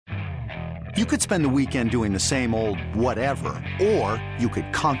You could spend the weekend doing the same old whatever, or you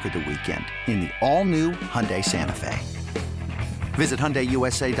could conquer the weekend in the all-new Hyundai Santa Fe. Visit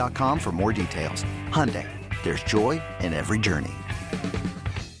HyundaiUSA.com for more details. Hyundai, there's joy in every journey.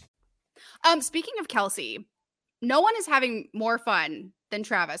 Speaking of Kelce, no one is having more fun than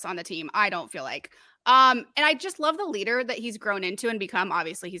Travis on the team, I don't feel like. And I just love the leader that he's grown into and become.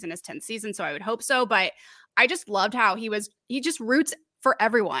 Obviously, he's in his 10th season, so I would hope so. But I just loved how he just roots for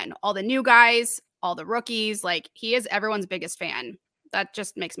everyone, all the new guys, all the rookies. Like, he is everyone's biggest fan. That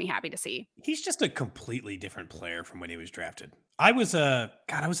just makes me happy to see. He's just a completely different player from when he was drafted. I was at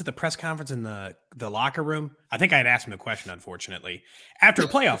the press conference in the locker room. I think I had asked him a question, unfortunately, after a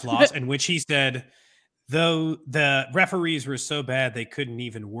playoff loss, in which he said, though the referees were so bad they couldn't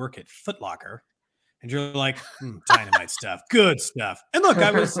even work at Foot Locker. And you're like, dynamite stuff, good stuff. And look,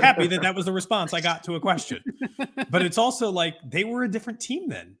 I was happy that was the response I got to a question. But it's also like they were a different team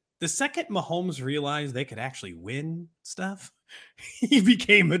then. The second Mahomes realized they could actually win stuff, he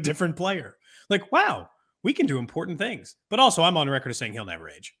became a different player. Like, wow, we can do important things. But also, I'm on record as saying he'll never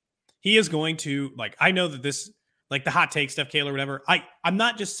age. He is going to, like, I know that this, like the hot take stuff, Kayla, or whatever. I'm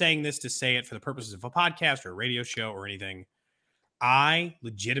not just saying this to say it for the purposes of a podcast or a radio show or anything. I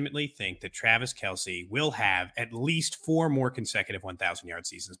legitimately think that Travis Kelce will have at least 4 more consecutive 1,000-yard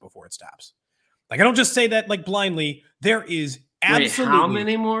seasons before it stops. Like, I don't just say that like blindly. There is absolutely how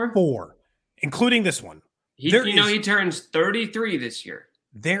many more? 4, including this one. He turns 33 this year.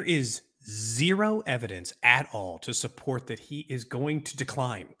 There is zero evidence at all to support that he is going to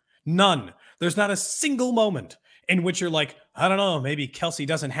decline. None. There's not a single moment in which you're like, I don't know, maybe Kelce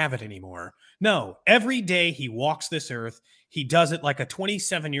doesn't have it anymore. No, every day he walks this earth, he does it like a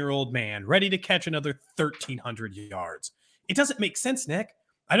 27-year-old man ready to catch another 1,300 yards. It doesn't make sense, Nick.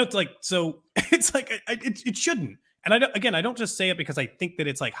 I don't like, so it's like, it shouldn't. And I don't just say it because I think that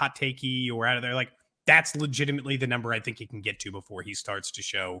it's like hot takey or out of there. Like, that's legitimately the number I think he can get to before he starts to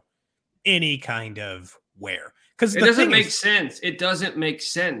show any kind of wear. Because it doesn't make sense. It doesn't make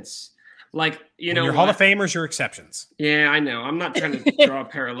sense. Like, your Hall of Famers, your exceptions. Yeah, I know. I'm not trying to draw a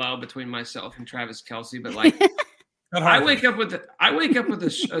parallel between myself and Travis Kelce, but like, I wake up with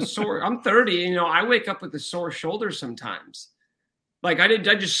a sore. I'm 30. I wake up with a sore shoulder sometimes. Like I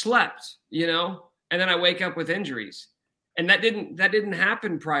just slept, and then I wake up with injuries, and that didn't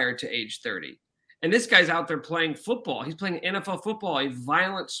happen prior to age 30. And this guy's out there playing football. He's playing NFL football, a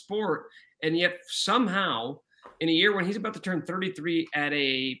violent sport, and yet somehow in a year when he's about to turn 33 at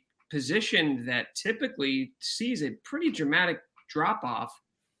a position that typically sees a pretty dramatic drop off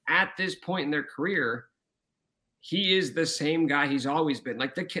at this point in their career, he is the same guy he's always been.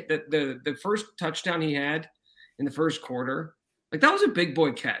 Like the first touchdown he had in the first quarter, like that was a big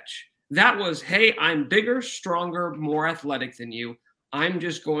boy catch. That was, hey, I'm bigger, stronger, more athletic than you. I'm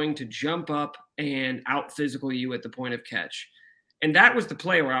just going to jump up and out physical you at the point of catch. And that was the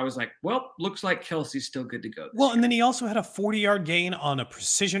play where I was like, well, looks like Kelce's still good to go. Well, and then he also had a 40-yard gain on a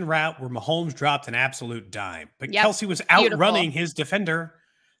precision route where Mahomes dropped an absolute dime. But Kelce was outrunning his defender.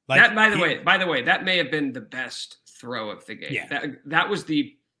 Like, that, by the way, that may have been the best throw of the game. Yeah. That was you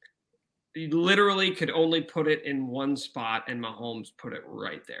literally could only put it in one spot, and Mahomes put it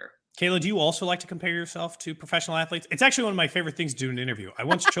right there. Kayla, do you also like to compare yourself to professional athletes? It's actually one of my favorite things to do in an interview. I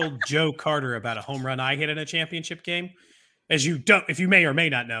once told Joe Carter about a home run I hit in a championship game. If you may or may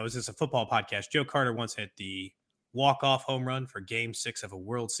not know, is this a football podcast? Joe Carter once hit the walk-off home run for Game 6 of a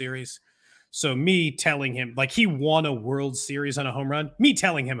World Series. So me telling him, like he won a World Series on a home run, me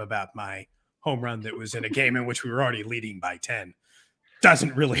telling him about my home run that was in a game in which we were already leading by 10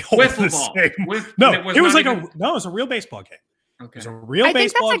 doesn't really hold the same. It was a real baseball game. Okay. It was a real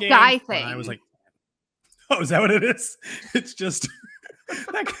baseball game. I think that's a guy thing. I was like, oh, is that what it is? It's just,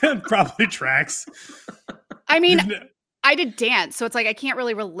 that probably tracks. I mean, I did dance, so it's like I can't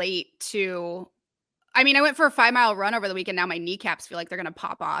really relate to. I mean, I went for a 5-mile run over the weekend. Now my kneecaps feel like they're going to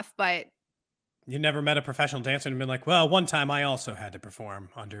pop off. But you never met a professional dancer and been like, well, one time I also had to perform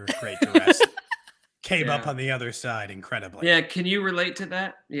under great duress. Came up on the other side incredibly. Yeah, can you relate to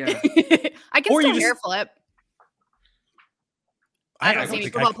that? Yeah, I can still hair flip. I don't see any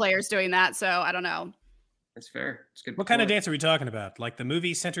football players doing that, so I don't know. That's fair. It's good. What kind of dance are we talking about? Like the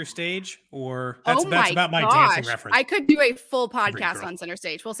movie Center Stage, or that's about my dancing reference? I could do a full podcast on Center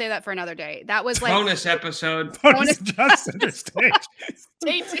Stage. We'll say that for another day. That was like bonus episode. Bonus just Center Stage.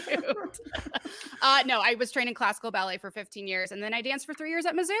 Stay tuned. No, I was trained in classical ballet for 15 years, and then I danced for 3 years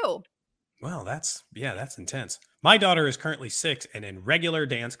at Mizzou. Well, that's intense. My daughter is currently 6 and in regular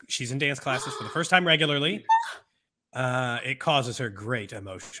dance. She's in dance classes for the first time regularly. It causes her great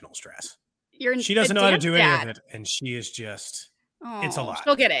emotional stress. She doesn't know how to do any of it, and she is just, it's a lot.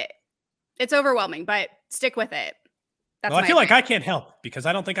 She'll get it. It's overwhelming, but stick with it. Well, I feel like I can't help because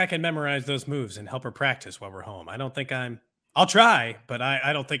I don't think I can memorize those moves and help her practice while we're home. I'll try, but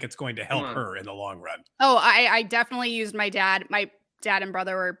I don't think it's going to help her in the long run. Oh, I definitely used my dad. My dad and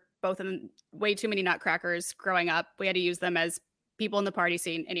brother were both in way too many nutcrackers growing up. We had to use them as people in the party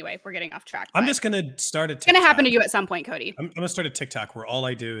scene. Anyway, we're getting off track. I'm just going to start a TikTok. It's going to happen to you at some point, Cody. I'm going to start a TikTok where all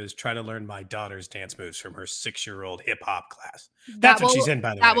I do is try to learn my daughter's dance moves from her 6-year-old hip hop class. That's what she's in,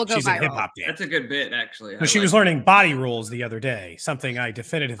 by the way. Will go she's viral. in hip hop dance. That's a good bit, actually. She was learning body rolls the other day, something I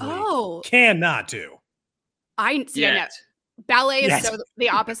definitively cannot do. I see. I know. Ballet is so the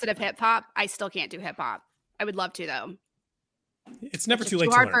opposite of hip hop. I still can't do hip hop. I would love to, though. It's never too late.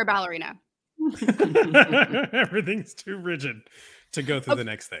 Too hard for a ballerina. Everything's too rigid to go through the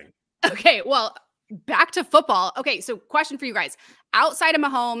next thing. Okay, well, back to football. Okay, so question for you guys. Outside of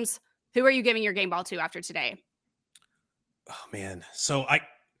Mahomes, who are you giving your game ball to after today? Oh, man. So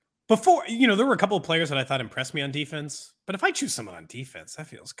before, there were a couple of players that I thought impressed me on defense, but if I choose someone on defense, that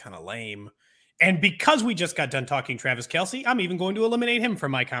feels kind of lame. And because we just got done talking Travis Kelce, I'm even going to eliminate him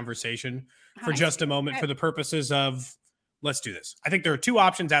from my conversation for just a moment for the purposes of, let's do this. I think there are two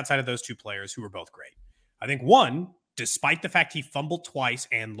options outside of those two players who are both great. I think one, despite the fact he fumbled twice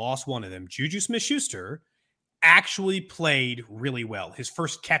and lost one of them, Juju Smith-Schuster actually played really well. His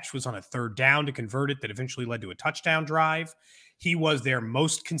first catch was on a 3rd down to convert it that eventually led to a touchdown drive. He was their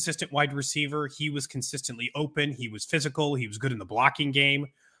most consistent wide receiver. He was consistently open. He was physical. He was good in the blocking game.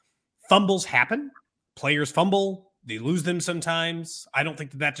 Fumbles happen. Players fumble. They lose them sometimes. I don't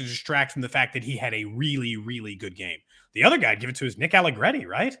think that to distract from the fact that he had a really, really good game. The other guy I'd give it to is Nick Allegretti,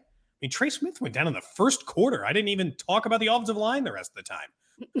 right? I mean, Trey Smith went down in the first quarter. I didn't even talk about the offensive line the rest of the time.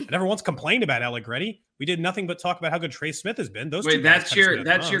 I never once complained about Allegretti. We did nothing but talk about how good Trey Smith has been. That's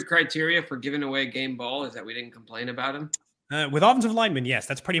your criteria for giving away a game ball, is that we didn't complain about him? With offensive linemen, yes,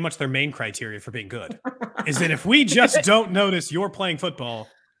 that's pretty much their main criteria for being good. Is that if we just don't notice you're playing football,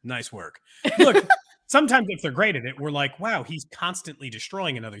 nice work. Look, sometimes if they're great at it, we're like, wow, he's constantly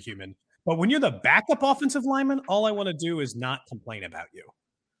destroying another human. But when you're the backup offensive lineman, all I want to do is not complain about you.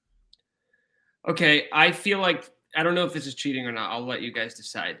 Okay, I feel like, I don't know if this is cheating or not. I'll let you guys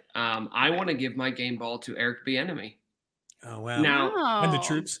decide. I want to give my game ball to Eric Bieniemy. Oh, wow. Now, and the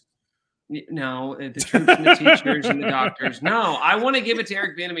troops? No, the troops and the teachers and the doctors. No, I want to give it to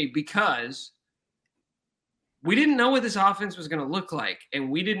Eric Bieniemy because we didn't know what this offense was going to look like, and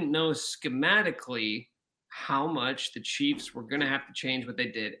we didn't know schematically how much the Chiefs were going to have to change what they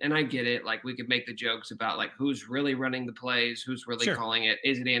did. And I get it. Like, we could make the jokes about, like, who's really running the plays, who's really calling it.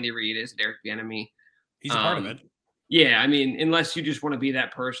 Is it Andy Reid? Is it Eric Bieniemy? He's a part of it. Yeah, I mean, unless you just want to be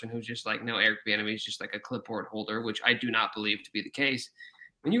that person who's just like, no, Eric Bieniemy is just like a clipboard holder, which I do not believe to be the case.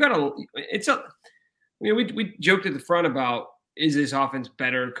 When you got to – we joked at the front about, is this offense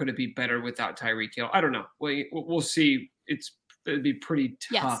better? Could it be better without Tyreek Hill? I don't know. We'll see. It'd be pretty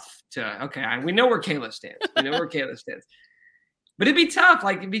tough we know where Kayla stands. But it'd be tough,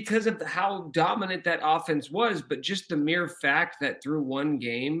 like, because of how dominant that offense was. But just the mere fact that through one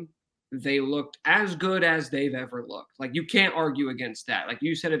game, they looked as good as they've ever looked. Like, you can't argue against that. Like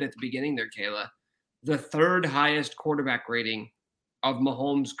you said it at the beginning there, Kayla, the 3rd highest quarterback rating of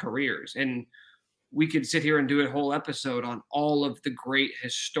Mahomes' careers. And we could sit here and do a whole episode on all of the great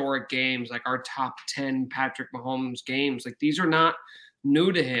historic games, like our top 10 Patrick Mahomes games. Like, these are not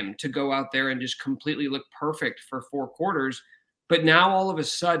new to him to go out there and just completely look perfect for 4 quarters. But now all of a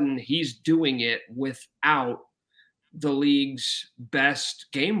sudden he's doing it without the league's best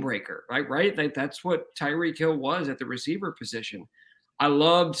game breaker, right? Like, that's what Tyreek Hill was at the receiver position. I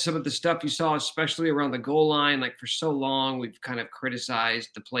loved some of the stuff you saw, especially around the goal line. Like, for so long, we've kind of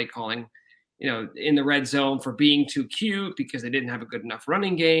criticized the play calling, in the red zone for being too cute because they didn't have a good enough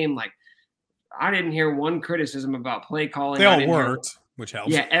running game. Like, I didn't hear one criticism about play calling. They all worked, which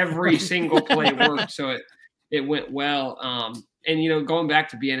helps. Yeah, every single play worked, so it went well. And, going back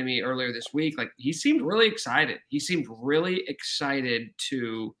to Bieniemy earlier this week, like, he seemed really excited. He seemed really excited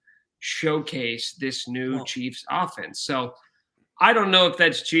to showcase this new Chiefs offense. So I don't know if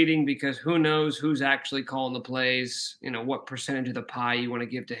that's cheating because who knows who's actually calling the plays, what percentage of the pie you want to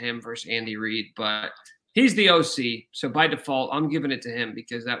give to him versus Andy Reid. But he's the OC. So by default, I'm giving it to him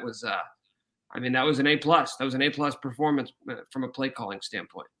because that was that was an A+. That was an A+ performance from a play calling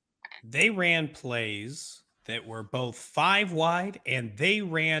standpoint. They ran plays that were both 5 wide and they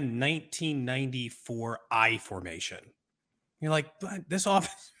ran 1994 I formation. You're like, but this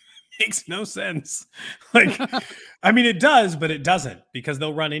offense makes no sense. Like, I mean, it does, but it doesn't because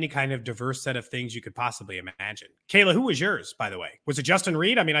they'll run any kind of diverse set of things you could possibly imagine. Kayla, who was yours, by the way? Was it Justin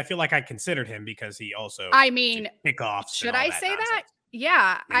Reid? I mean, I feel like I considered him because he also did kickoffs. Should I say nonsense. That?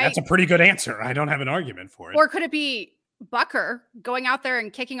 Yeah. That's a pretty good answer. I don't have an argument for it. Or could it be Bucker going out there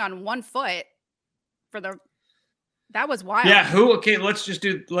and kicking on one foot that was wild. Yeah, let's just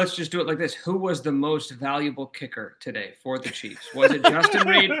do it like this. Who was the most valuable kicker today for the Chiefs? Was it Justin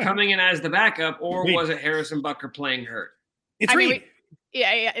Reid coming in as the backup, or was it Harrison Butker playing hurt? It's Reid.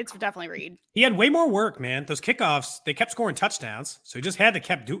 Yeah, it's definitely Reid. He had way more work, man. Those kickoffs, they kept scoring touchdowns, so he just had to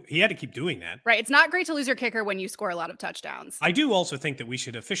keep doing that. Right. It's not great to lose your kicker when you score a lot of touchdowns. I do also think that we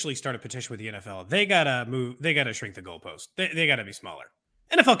should officially start a petition with the NFL. They gotta shrink the goalpost. They gotta be smaller.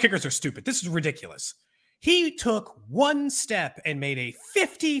 NFL kickers are stupid. This is ridiculous. He took one step and made a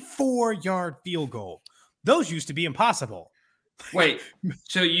 54-yard field goal. Those used to be impossible. Wait,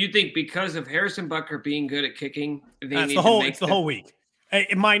 so you think because of Harrison Butker being good at kicking, it's the whole week?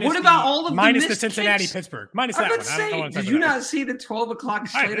 What about all of minus the Cincinnati kicks? Pittsburgh? Minus that one. I don't want to did you not see the 12 o'clock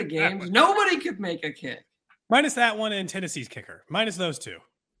slate of games? Nobody could make a kick. Minus that one and Tennessee's kicker. Minus those two.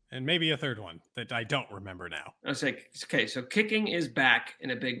 And maybe a third one that I don't remember now. I was like, okay, so kicking is back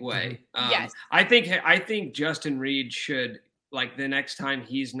in a big way. Yes. I think Justin Reid should, like, the next time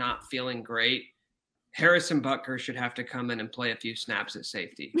he's not feeling great, Harrison Butker should have to come in and play a few snaps at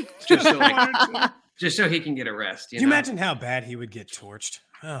safety, just so he can get a rest. Can you imagine how bad he would get torched?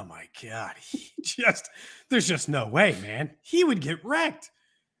 Oh my God! There's just no way, man. He would get wrecked.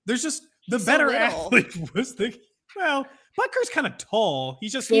 There's just the better athlete was the well. Butker's kind of tall.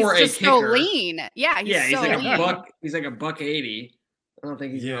 He's just so lean. Yeah, he's so like lean. a buck. He's like $180. I don't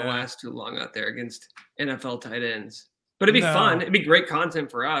think he's gonna last too long out there against NFL tight ends. But it'd be fun. It'd be great content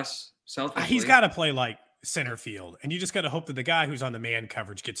for us. Selfishly. He's got to play like center field, and you just got to hope that the guy who's on the man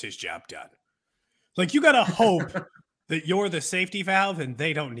coverage gets his job done. Like, you got to hope that you're the safety valve and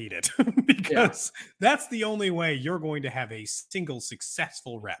they don't need it because that's the only way you're going to have a single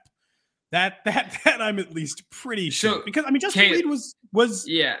successful rep. That I'm at least pretty sure. Because, I mean, Justin Reid was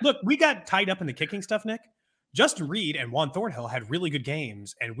look, we got tied up in the kicking stuff, Nick. Justin Reid and Juan Thornhill had really good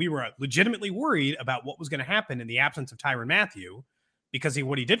games, and we were legitimately worried about what was going to happen in the absence of Tyrann Mathieu because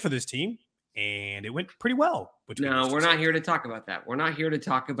what he did for this team, and it went pretty well. No, we're not here to talk about that. We're not here to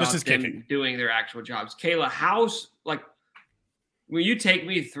talk about them doing their actual jobs. Kayla, will you take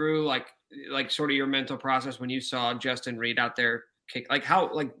me through like sort of your mental process when you saw Justin Reid out there kick?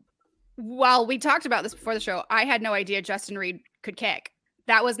 Well, we talked about this before the show. I had no idea Justin Reid could kick.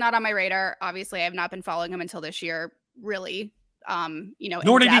 That was not on my radar. Obviously, I have not been following him until this year, really.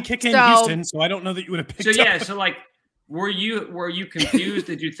 Nor did he kick in Houston, so I don't know that you would have picked up. So yeah, so like, were you confused?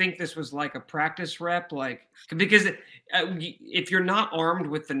 Did you think this was like a practice rep? Like, because if you're not armed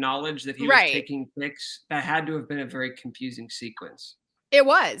with the knowledge that he was taking kicks, that had to have been a very confusing sequence. It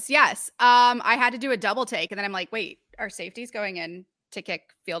was, yes. I had to do a double take, and then I'm like, wait, are safeties going in to kick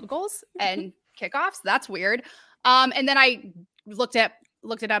field goals and kickoffs? That's weird. And then I looked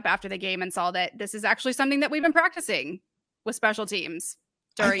it up after the game and saw that this is actually something that we've been practicing with special teams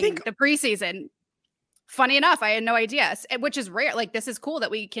during the preseason. Funny enough, I had no idea, which is rare. Like, this is cool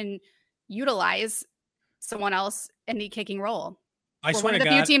that we can utilize someone else in the kicking role. I swear one to of the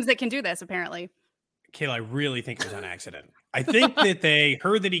God, few teams that can do this, apparently. Kayla, I really think it was on accident. I think that they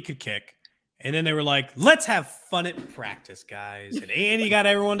heard that he could kick, and then they were like, let's have fun at practice, guys. And Andy got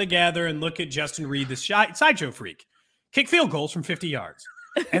everyone together and look at Justin Reid, this sideshow freak, kick field goals from 50 yards.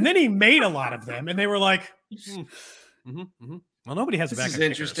 And then he made a lot of them, and they were like, well, nobody has a backup kicker.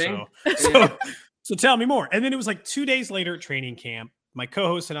 Interesting. So tell me more. And then it was like 2 days later at training camp. My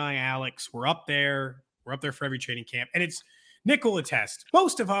co-host and I, Alex, were up there. We're up there for every training camp. And it's Nick will attest.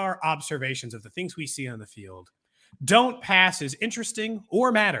 Most of our observations of the things we see on the field don't pass as interesting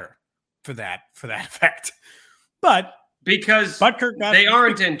or matter for that effect. But because they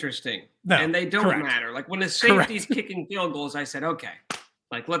aren't interesting and they don't matter. Like, when the safety's kicking field goals, I said, okay,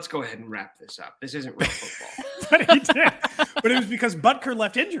 like, let's go ahead and wrap this up. This isn't real football. But he did. But it was because Butker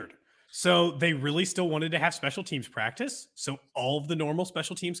left injured. So they really still wanted to have special teams practice. So all of the normal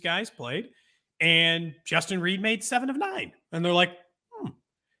special teams guys played. And Justin Reid made 7 of 9. And they're like,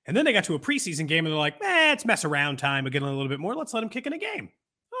 And then they got to a preseason game and they're like, it's mess around time again a little bit more. Let's let him kick in a game.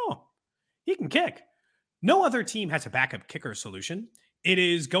 Oh, he can kick. No other team has a backup kicker solution. It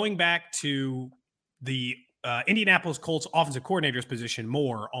is going back to the Indianapolis Colts offensive coordinator's position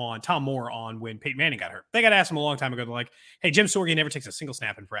Tom Moore on when Peyton Manning got hurt. They got to ask him a long time ago. They're like, hey, Jim Sorgi never takes a single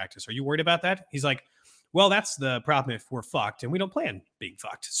snap in practice. Are you worried about that? He's like, well, that's the problem if we're fucked and we don't plan being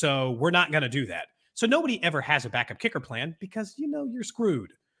fucked. So we're not going to do that. So nobody ever has a backup kicker plan because, you're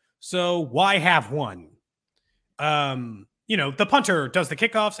screwed. So why have one? The punter does the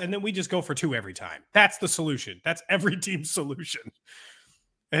kickoffs and then we just go for 2 every time. That's the solution. That's every team's solution.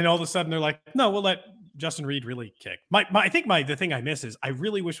 And all of a sudden they're like, no, we'll let Justin Reed really kick? I think the thing I miss is I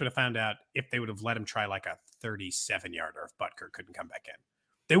really wish would have found out if they would have let him try like a 37-yarder if Butker couldn't come back in.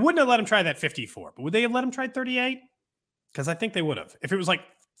 They wouldn't have let him try that 54, but would they have let him try 38? Because I think they would have. If it was like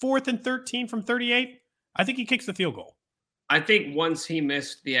 4th and 13 from 38, I think he kicks the field goal. I think once he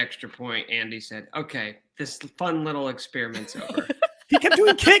missed the extra point, Andy said, okay, this fun little experiment's over. He kept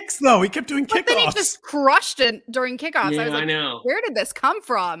doing kicks, though. He kept doing kickoffs. But then he just crushed it during kickoffs. Yeah, I was like, I know. Where did this come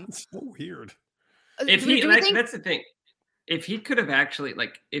from? It's so weird. That's the thing. If he could have actually,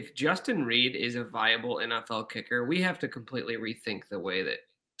 like, if Justin Reed is a viable NFL kicker, we have to completely rethink the way that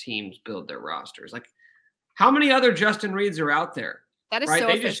teams build their rosters. Like, how many other Justin Reeds are out there? That is so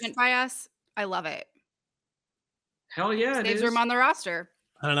efficient by us. I love it. Hell yeah. Saves room on the roster.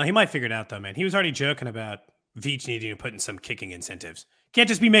 I don't know. He might figure it out, though, man. He was already joking about Veach needing to put in some kicking incentives. Can't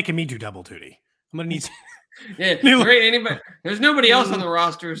just be making me do double duty. I'm going to need Yeah, anybody. There's nobody else on the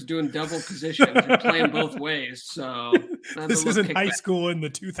roster who's doing double positions and playing both ways. So this isn't high school in the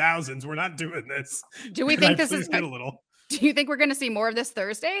 2000s. We're not doing this. Do we think this is a little? Do you think we're going to see more of this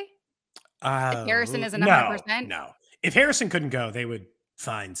Thursday? If Harrison isn't 100%? No. If Harrison couldn't go, they would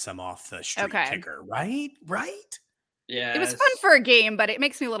find some off the street kicker, right? Right? Yeah. It was fun for a game, but it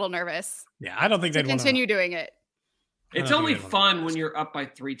makes me a little nervous. Yeah, I don't think they'd continue doing it. It's only fun when you're up by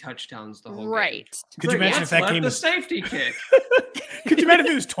 3 touchdowns the whole game. Could you imagine if that game was the safety kick? Could you imagine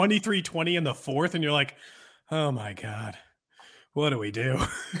if it was 23-20 in the 4th and you're like, oh my God, what do we do?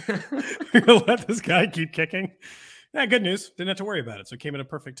 We're going to let this guy keep kicking? Yeah, good news. Didn't have to worry about it. So it came at a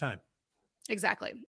perfect time. Exactly.